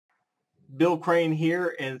Bill Crane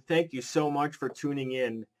here, and thank you so much for tuning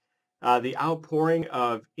in. The outpouring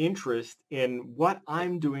of interest in what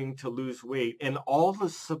I'm doing to lose weight and all the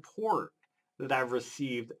support that I've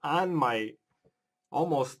received on my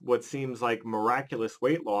almost what seems like miraculous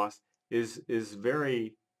weight loss is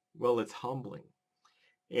very, well, it's humbling.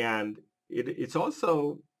 And it's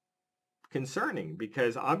also concerning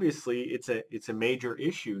because obviously it's a major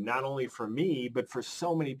issue, not only for me, but for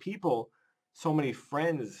so many people, so many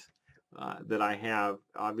friends that I have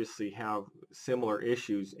obviously have similar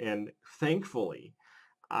issues. And thankfully,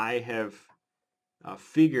 I have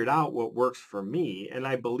figured out what works for me, and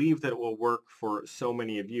I believe that it will work for so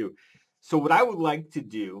many of you. So what I would like to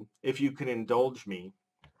do, if you can indulge me,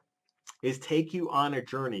 is take you on a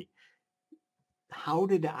journey. How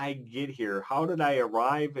did I get here? How did I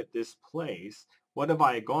arrive at this place? What have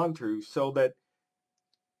I gone through so that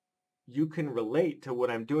you can relate to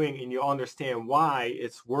what I'm doing and you'll understand why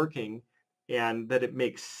it's working and that it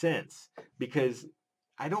makes sense? Because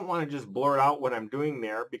I don't want to just blurt out what I'm doing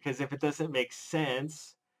there, because if it doesn't make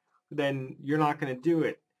sense, then you're not going to do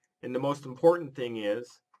it. And the most important thing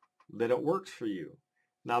is that it works for you.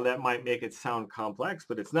 Now, that might make it sound complex,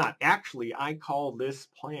 but it's not. Actually, I call this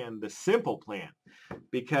plan the simple plan,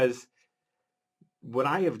 because what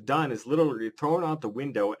I have done is literally thrown out the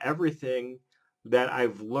window everything that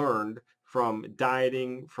I've learned from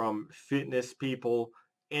dieting, from fitness people,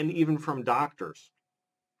 and even from doctors.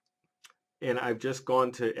 And I've just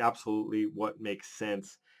gone to absolutely what makes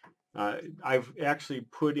sense. I've actually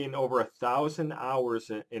put in over 1,000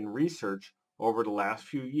 hours in research over the last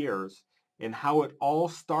few years. And how it all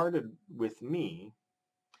started with me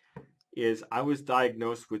is I was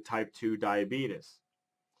diagnosed with type 2 diabetes.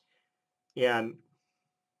 And,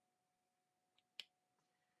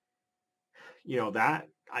 that,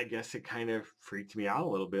 I guess it kind of freaked me out a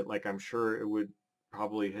little bit, like I'm sure it would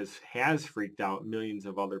probably has freaked out millions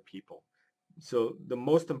of other people. So the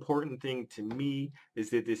most important thing to me is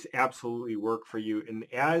that this absolutely work for you. And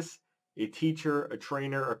as a teacher, a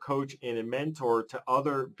trainer, a coach, and a mentor to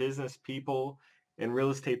other business people and real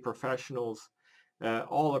estate professionals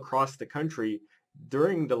all across the country,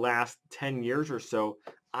 during the last 10 years or so,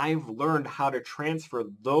 I've learned how to transfer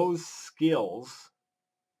those skills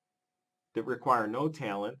that require no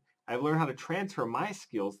talent. I've learned how to transfer my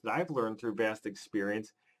skills that I've learned through vast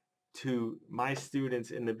experience to my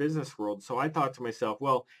students in the business world. So I thought to myself,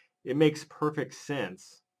 well, it makes perfect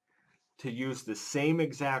sense to use the same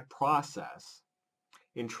exact process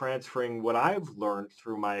in transferring what I've learned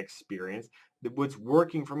through my experience, what's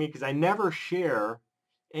working for me, because I never share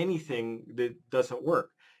anything that doesn't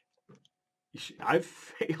work. I've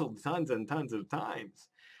failed tons and tons of times,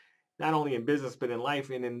 not only in business, but in life,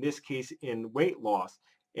 and in this case, in weight loss.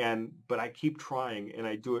 But I keep trying, and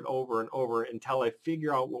I do it over and over until I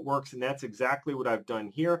figure out what works. And that's exactly what I've done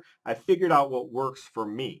here. I figured out what works for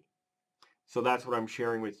me. So that's what I'm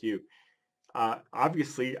sharing with you.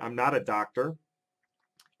 Obviously, I'm not a doctor.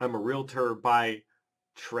 I'm a realtor by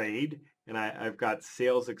trade, and I've got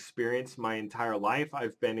sales experience my entire life.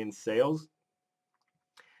 I've been in sales.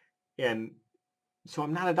 And so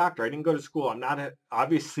I'm not a doctor. I didn't go to school.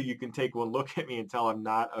 Obviously you can take one look at me and tell I'm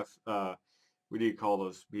not what do you call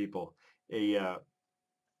those people? A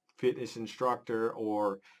fitness instructor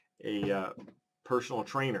or a personal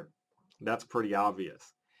trainer. That's pretty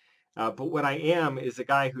obvious. But what I am is a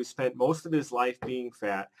guy who spent most of his life being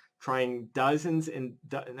fat, trying dozens and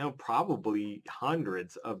probably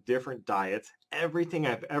hundreds of different diets. Everything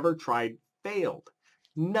I've ever tried failed.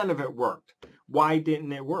 None of it worked. Why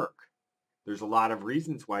didn't it work? There's a lot of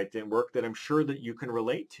reasons why it didn't work that I'm sure that you can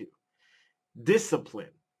relate to.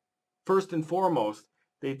 Discipline. First and foremost,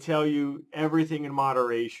 they tell you everything in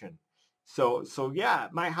moderation. So yeah,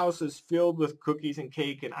 my house is filled with cookies and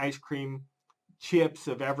cake and ice cream, chips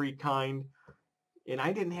of every kind, and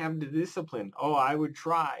I didn't have the discipline. Oh, I would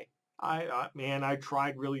try. I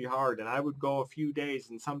tried really hard, and I would go a few days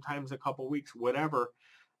and sometimes a couple weeks, whatever.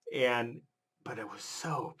 But it was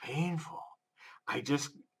so painful. I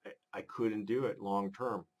couldn't do it long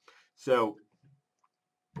term. So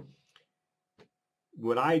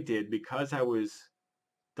what I did, because I was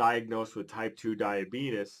diagnosed with type 2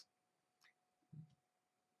 diabetes,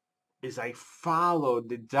 is I followed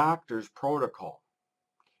the doctor's protocol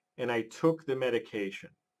and I took the medication.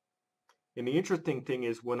 And the interesting thing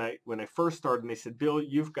is when I first started, and they said, Bill,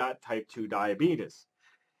 you've got type 2 diabetes.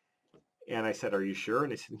 And I said, are you sure?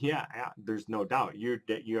 And they said, yeah, there's no doubt you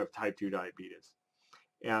have type 2 diabetes.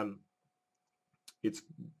 And it's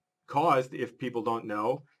caused, if people don't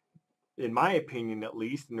know, in my opinion at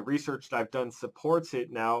least, and the research that I've done supports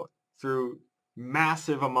it now, through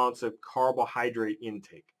massive amounts of carbohydrate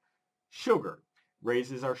intake. sugar,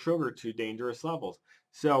 raises our sugar to dangerous levels.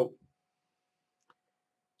 So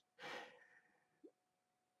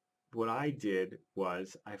what I did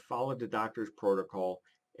was I followed the doctor's protocol.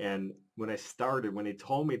 And when they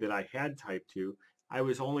told me that I had type 2, I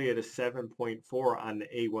was only at a 7.4 on the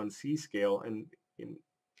A1C scale. And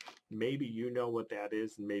maybe you know what that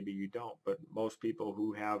is and maybe you don't, but most people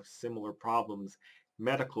who have similar problems,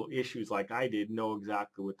 medical issues like I did, know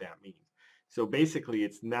exactly what that means. So basically,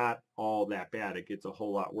 it's not all that bad. It gets a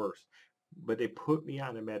whole lot worse. But they put me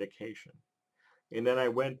on a medication. And then I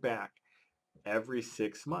went back every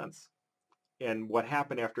 6 months. And what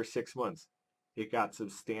happened after 6 months? It got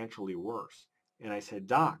substantially worse. And I said,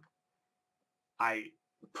 Doc, I'm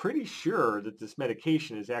pretty sure that this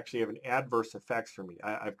medication is actually having adverse effects for me.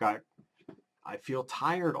 I feel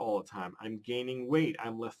tired all the time. I'm gaining weight.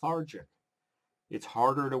 I'm lethargic. It's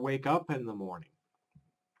harder to wake up in the morning.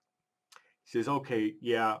 He says, okay,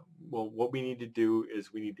 yeah, well, what we need to do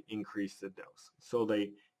is we need to increase the dose. So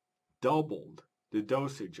they doubled the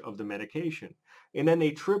dosage of the medication. And then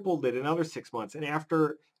they tripled it another 6 months. And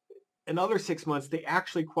after another 6 months, they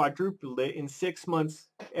actually quadrupled it. In 6 months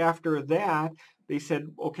after that, they said,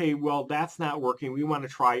 okay, well, that's not working. We want to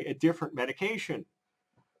try a different medication.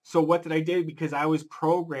 So what did I do? Because I was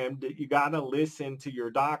programmed that you got to listen to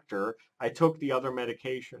your doctor, I took the other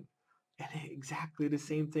medication. And exactly the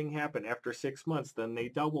same thing happened. After 6 months, then they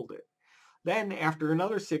doubled it. Then after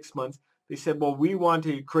another 6 months, they said, well, we want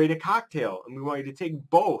to create a cocktail and we want you to take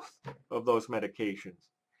both of those medications.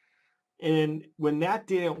 And when that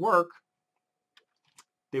didn't work,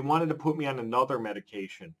 they wanted to put me on another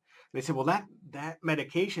medication. And they said, well, that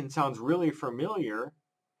medication sounds really familiar.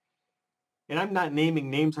 And I'm not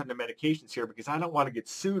naming names on the medications here because I don't want to get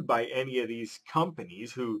sued by any of these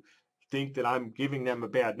companies who think that I'm giving them a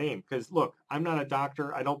bad name. Because look, I'm not a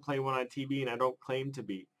doctor. I don't play one on TV and I don't claim to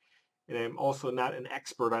be. And I'm also not an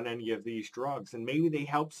expert on any of these drugs. And maybe they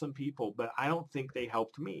help some people, but I don't think they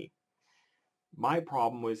helped me. My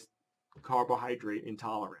problem was carbohydrate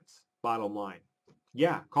intolerance, bottom line.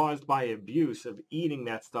 Yeah, caused by abuse of eating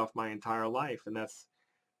that stuff my entire life. And that's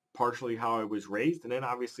partially how I was raised. And then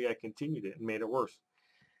obviously I continued it and made it worse.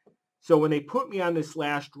 So when they put me on this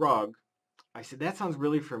last drug, I said, that sounds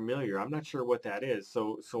really familiar. I'm not sure what that is.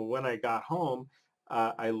 So when I got home,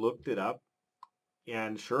 I looked it up.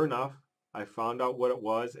 And sure enough, I found out what it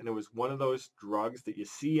was. And it was one of those drugs that you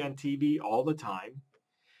see on TV all the time.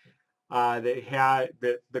 They had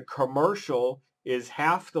the commercial is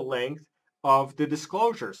half the length of the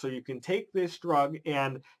disclosure. So you can take this drug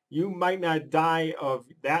and you might not die of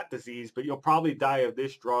that disease, but you'll probably die of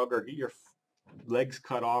this drug or get your legs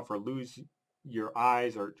cut off or lose your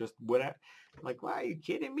eyes or just whatever. Like, why are you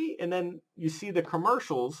kidding me? And then you see the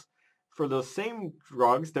commercials for those same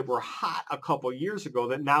drugs that were hot a couple years ago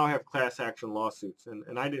that now have class action lawsuits.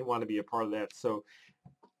 And I didn't want to be a part of that. So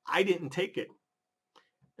I didn't take it.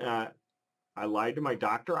 I lied to my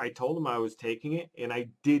doctor. I told him I was taking it and I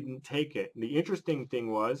didn't take it. And the interesting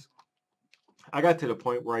thing was I got to the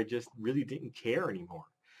point where I just really didn't care anymore.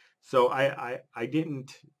 So I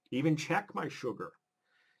didn't even check my sugar.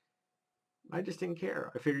 I just didn't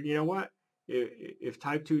care. I figured, you know what? If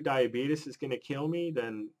type 2 diabetes is going to kill me,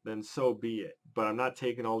 then so be it. But I'm not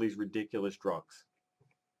taking all these ridiculous drugs.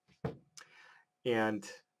 And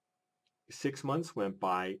 6 months went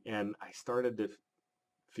by and I started to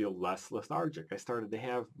feel less lethargic. I started to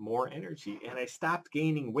have more energy and I stopped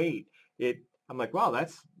gaining weight. I'm like, wow,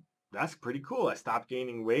 that's pretty cool. I stopped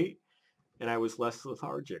gaining weight and I was less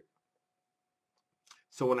lethargic.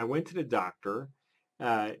 So when I went to the doctor,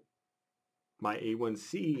 my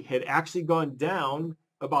A1C had actually gone down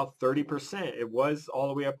about 30%. It was all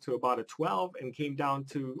the way up to about a 12 and came down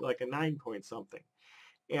to like a 9 point something.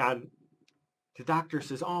 And the doctor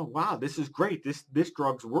says, oh, wow, this is great. This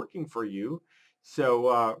drug's working for you.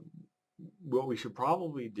 So what we should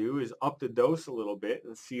probably do is up the dose a little bit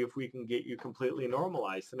and see if we can get you completely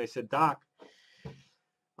normalized. And I said, Doc,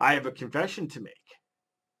 I have a confession to make.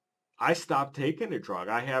 I stopped taking the drug.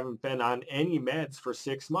 I haven't been on any meds for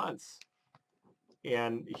 6 months.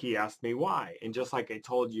 And he asked me why. And just like I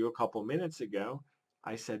told you a couple minutes ago,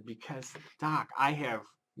 I said, because, Doc, I have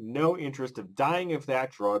no interest of dying of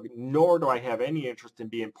that drug, nor do I have any interest in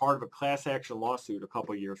being part of a class action lawsuit a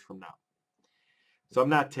couple years from now. So I'm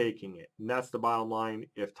not taking it. And that's the bottom line.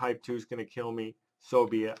 If type 2 is going to kill me, so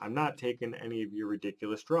be it. I'm not taking any of your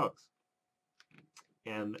ridiculous drugs.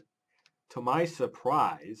 And to my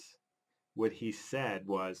surprise, what he said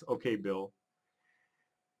was, okay, Bill,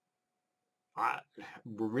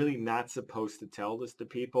 we're really not supposed to tell this to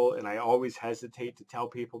people. And I always hesitate to tell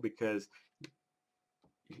people because,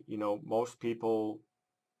 you know, most people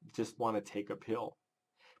just want to take a pill.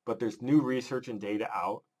 But there's new research and data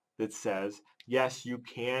out that says, yes, you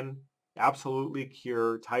can absolutely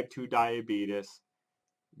cure type 2 diabetes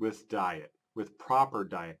with diet, with proper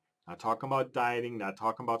diet. Not talking about dieting, not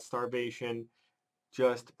talking about starvation,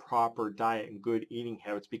 just proper diet and good eating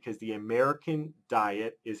habits, because the American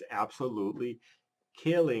diet is absolutely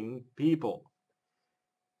killing people.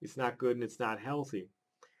 It's not good and it's not healthy.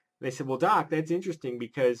 And they said, well, doc, that's interesting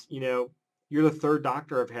because, you're the third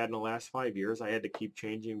doctor I've had in the last 5 years. I had to keep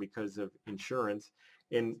changing because of insurance.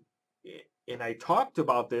 And and I talked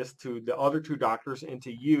about this to the other two doctors and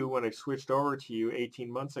to you when I switched over to you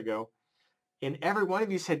 18 months ago. And every one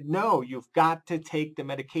of you said, no, you've got to take the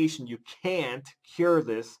medication. You can't cure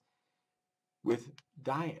this with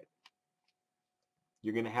diet.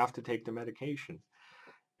 You're going to have to take the medication.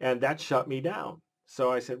 And that shut me down.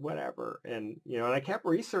 So I said, whatever. And, and I kept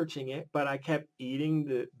researching it, but I kept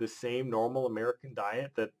eating the same normal American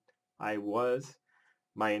diet that I was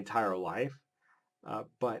my entire life.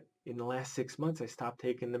 But in the last 6 months, I stopped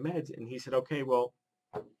taking the meds. And he said, okay, well,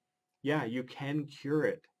 yeah, you can cure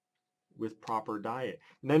it with proper diet.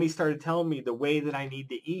 And then he started telling me the way that I need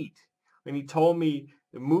to eat. And he told me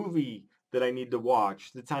the movie that I need to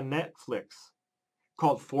watch that's on Netflix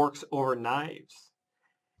called Forks Over Knives.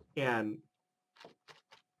 And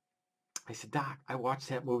I said, Doc, I watched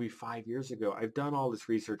that movie 5 years ago. I've done all this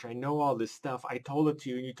research. I know all this stuff. I told it to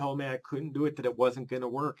you, and you told me I couldn't do it, that it wasn't going to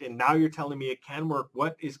work. And now you're telling me it can work.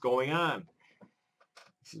 What is going on?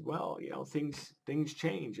 He said, well, things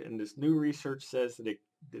change. And this new research says that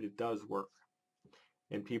it does work.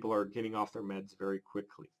 And people are getting off their meds very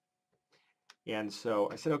quickly. And so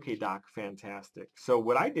I said, okay, Doc, fantastic. So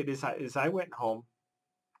what I did is I went home.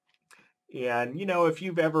 And, if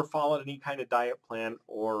you've ever followed any kind of diet plan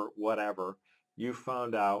or whatever, you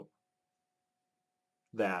found out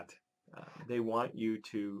that they want you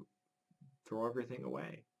to throw everything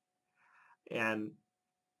away. And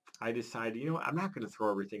I decided, I'm not going to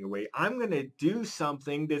throw everything away. I'm going to do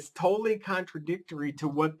something that's totally contradictory to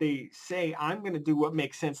what they say. I'm going to do what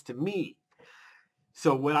makes sense to me.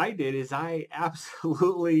 So what I did is I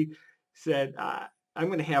absolutely said, I'm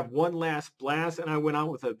going to have one last blast. And I went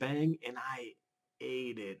out with a bang and I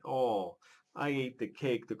ate it all. I ate the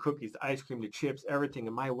cake, the cookies, the ice cream, the chips, everything.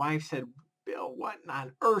 And my wife said, Bill, what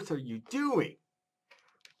on earth are you doing?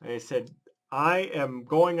 And I said, I am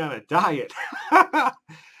going on a diet.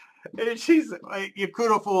 And she's like, you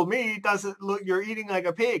could have fooled me. Doesn't look, you're eating like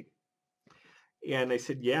a pig. And I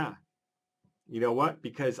said, yeah. You know what?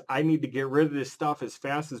 Because I need to get rid of this stuff as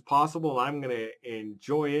fast as possible. I'm going to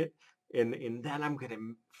enjoy it. And then I'm going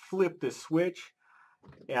to flip the switch.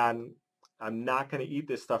 And I'm not going to eat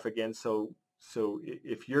this stuff again. So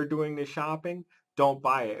if you're doing the shopping, don't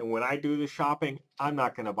buy it. And when I do the shopping, I'm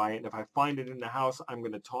not going to buy it. And if I find it in the house, I'm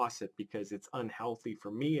going to toss it because it's unhealthy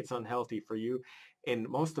for me. It's unhealthy for you. And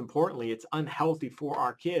most importantly, it's unhealthy for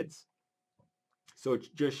our kids. So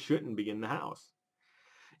it just shouldn't be in the house.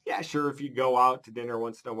 Yeah, sure, if you go out to dinner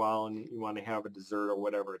once in a while and you want to have a dessert or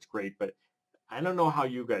whatever, it's great. But I don't know how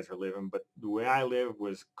you guys are living, but the way I live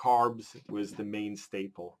was carbs was the main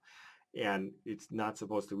staple. And it's not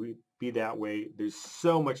supposed to be that way. There's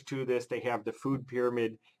so much to this. They have the food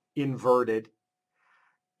pyramid inverted,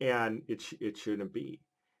 and it shouldn't be.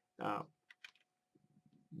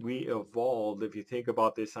 We evolved, if you think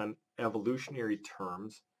about this on evolutionary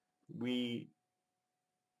terms, we're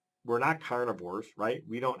not carnivores, right?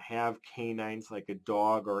 We don't have canines like a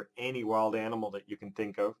dog or any wild animal that you can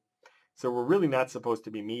think of. So we're really not supposed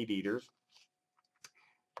to be meat eaters.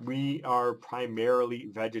 We are primarily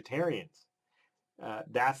vegetarians.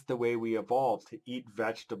 That's the way we evolved, to eat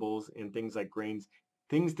vegetables and things like grains,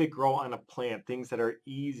 things that grow on a plant, things that are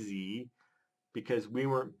easy, because we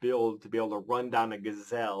weren't built to be able to run down a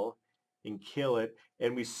gazelle and kill it.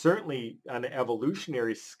 And we certainly, on an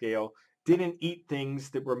evolutionary scale, didn't eat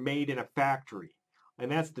things that were made in a factory.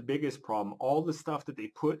 And that's the biggest problem. All the stuff that they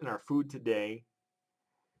put in our food today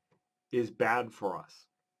is bad for us.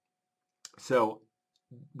 So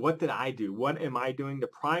what did I do? What am I doing? The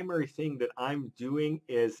primary thing that I'm doing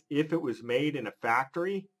is, if it was made in a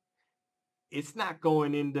factory, it's not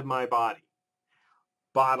going into my body.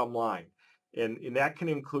 Bottom line. And that can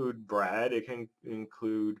include bread. It can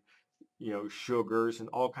include, sugars and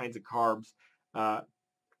all kinds of carbs.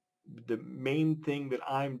 The main thing that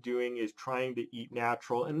I'm doing is trying to eat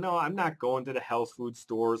natural. And no, I'm not going to the health food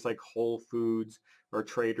stores like Whole Foods or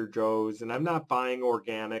Trader Joe's, and I'm not buying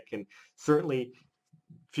organic. And certainly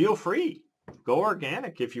feel free, go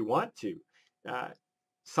organic if you want to.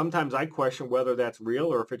 Sometimes I question whether that's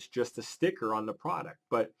real or if it's just a sticker on the product,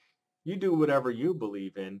 but you do whatever you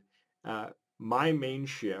believe in. my main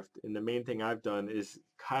shift and the main thing I've done is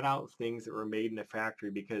cut out things that were made in a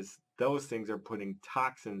factory because those things are putting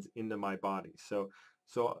toxins into my body. So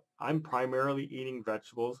I'm primarily eating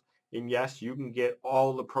vegetables. And yes, you can get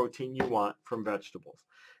all the protein you want from vegetables.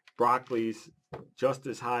 Broccoli's just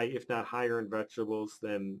as high, if not higher, in vegetables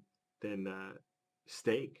than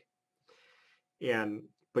steak. And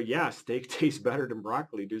but yeah, steak tastes better than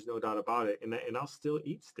broccoli. There's no doubt about it. And I'll still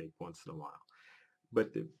eat steak once in a while.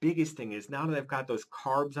 But the biggest thing is now that I've got those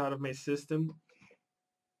carbs out of my system,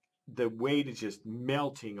 the weight is just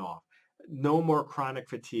melting off. No more chronic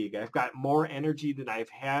fatigue. I've got more energy than I've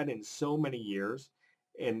had in so many years.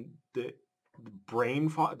 And the brain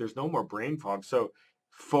fog, there's no more brain fog. So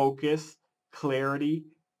focus, clarity,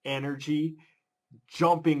 energy,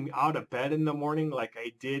 jumping out of bed in the morning like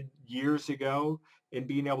I did years ago and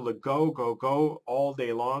being able to go all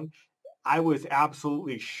day long. I was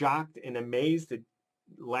absolutely shocked and amazed that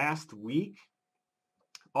last week,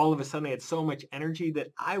 all of a sudden I had so much energy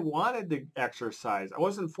that I wanted to exercise. I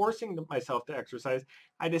wasn't forcing myself to exercise.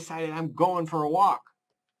 I decided I'm going for a walk.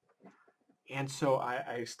 And so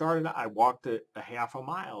I walked a half a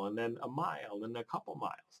mile and then a mile and a couple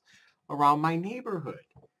miles around my neighborhood.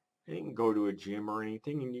 I didn't go to a gym or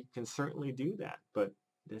anything, and you can certainly do that, but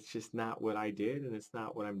that's just not what I did, and it's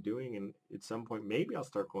not what I'm doing. And at some point, maybe I'll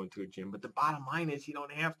start going to a gym. But the bottom line is, you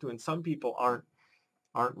don't have to, and some people aren't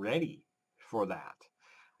ready for that.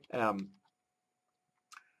 Um,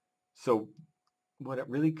 so what it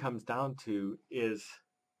really comes down to is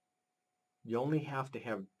you only have to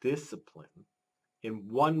have discipline in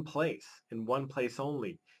one place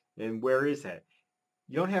only. And where is that?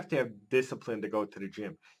 You don't have to have discipline to go to the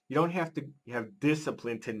gym. You don't have to have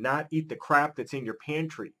discipline to not eat the crap that's in your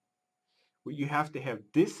pantry. What you have to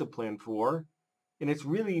have discipline for, and it's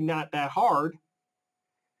really not that hard,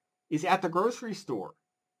 is at the grocery store.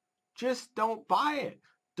 Just don't buy it.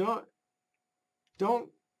 Don't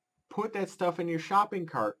put that stuff in your shopping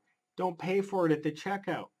cart. Don't pay for it at the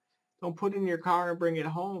checkout. Don't put it in your car and bring it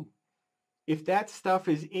home. If that stuff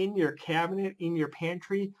is in your cabinet, in your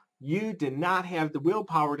pantry, you do not have the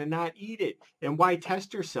willpower to not eat it. And why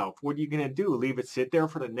test yourself? What are you going to do? Leave it sit there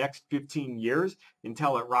for the next 15 years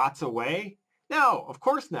until it rots away? No, of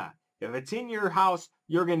course not. If it's in your house,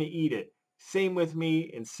 you're going to eat it. Same with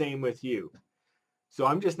me and same with you. So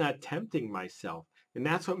I'm just not tempting myself. And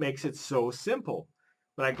that's what makes it so simple.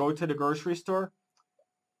 When I go to the grocery store,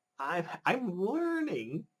 I'm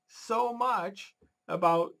learning so much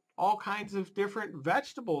about all kinds of different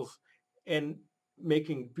vegetables and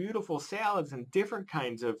making beautiful salads and different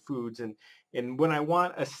kinds of foods. And when I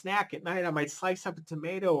want a snack at night, I might slice up a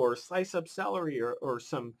tomato or slice up celery or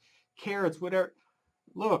some carrots, whatever.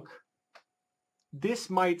 Look, this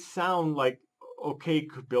might sound like, okay,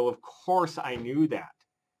 Bill, of course I knew that.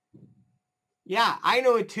 Yeah, I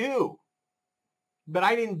know it too, but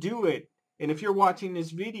I didn't do it. And if you're watching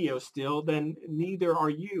this video still, then neither are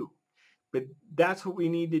you. But that's what we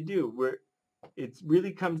need to do. It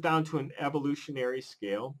really comes down to an evolutionary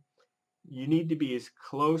scale. You need to be as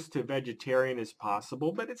close to vegetarian as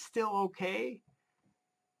possible, but it's still okay.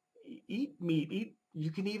 Eat meat.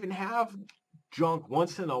 You can even have junk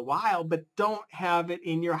once in a while, but don't have it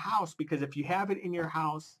in your house, because if you have it in your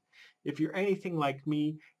house, if you're anything like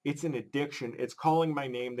me, it's an addiction. It's calling my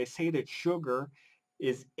name. They say that sugar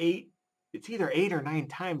is it's either 8 or 9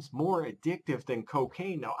 times more addictive than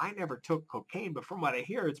cocaine. Now, I never took cocaine, but from what I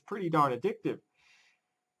hear, it's pretty darn addictive.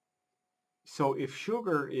 So if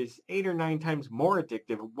sugar is 8 or 9 times more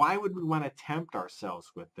addictive, why would we want to tempt ourselves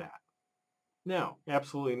with that? No,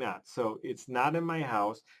 absolutely not. So it's not in my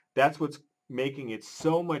house. That's what's making it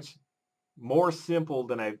so much more simple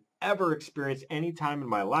than I've ever experienced any time in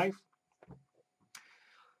my life.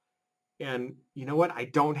 And you know what? I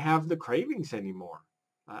don't have the cravings anymore.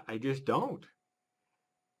 I just don't.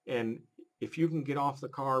 And if you can get off the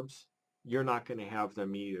carbs, you're not going to have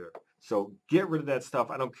them either. So get rid of that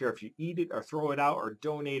stuff. I don't care if you eat it or throw it out or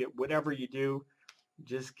donate it, whatever you do,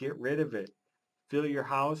 just get rid of it. Fill your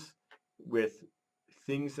house with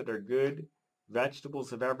things that are good,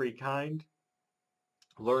 vegetables of every kind.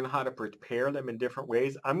 Learn how to prepare them in different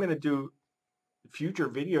ways. I'm going to do future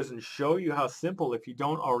videos and show you how simple, if you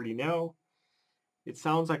don't already know. It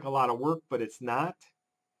sounds like a lot of work, but it's not.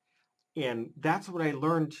 And that's what I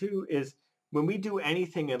learned too, is when we do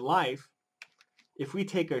anything in life, if we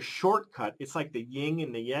take a shortcut, it's like the yin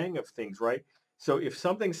and the yang of things, right? So if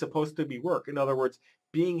something's supposed to be work, in other words,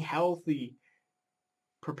 being healthy,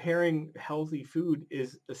 preparing healthy food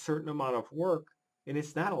is a certain amount of work, and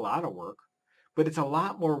it's not a lot of work, but it's a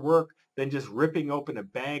lot more work than just ripping open a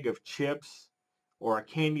bag of chips or a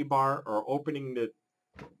candy bar or opening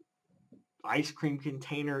ice cream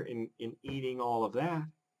container and eating all of that.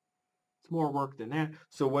 It's more work than that.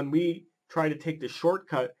 So when we try to take the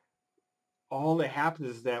shortcut, all that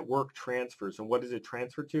happens is that work transfers. And what does it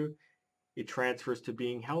transfer to? It transfers to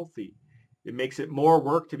being healthy. It makes it more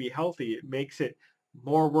work to be healthy. It makes it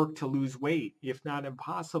more work to lose weight, if not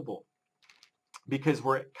impossible, because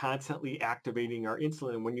we're constantly activating our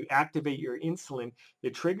insulin. When you activate your insulin,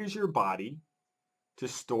 it triggers your body to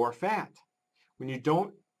store fat. When you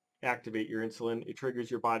don't activate your insulin, it triggers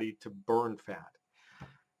your body to burn fat.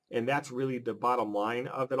 And that's really the bottom line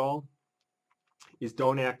of it all, is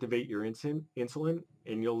don't activate your insulin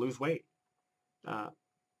and you'll lose weight.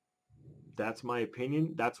 That's my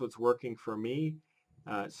opinion. That's what's working for me.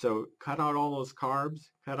 So cut out all those carbs,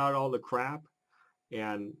 cut out all the crap,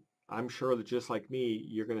 and I'm sure that just like me,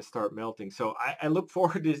 you're going to start melting. So I look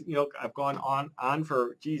forward to, I've gone on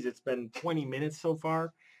for, geez, it's been 20 minutes so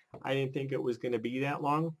far. I didn't think it was going to be that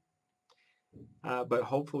long. But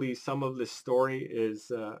hopefully some of this story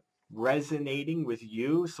is resonating with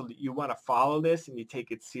you so that you want to follow this and you take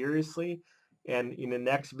it seriously. And in the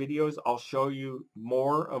next videos, I'll show you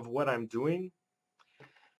more of what I'm doing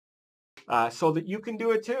so that you can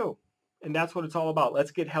do it too. And that's what it's all about.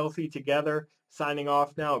 Let's get healthy together. Signing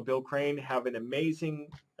off now, Bill Crane. Have an amazing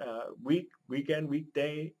weekend,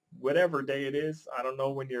 weekday, whatever day it is. I don't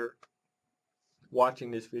know when you're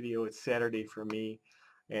watching this video. It's Saturday for me.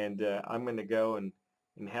 And I'm going to go and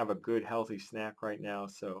have a good, healthy snack right now.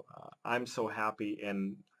 So I'm so happy.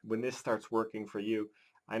 And when this starts working for you,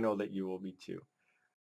 I know that you will be too.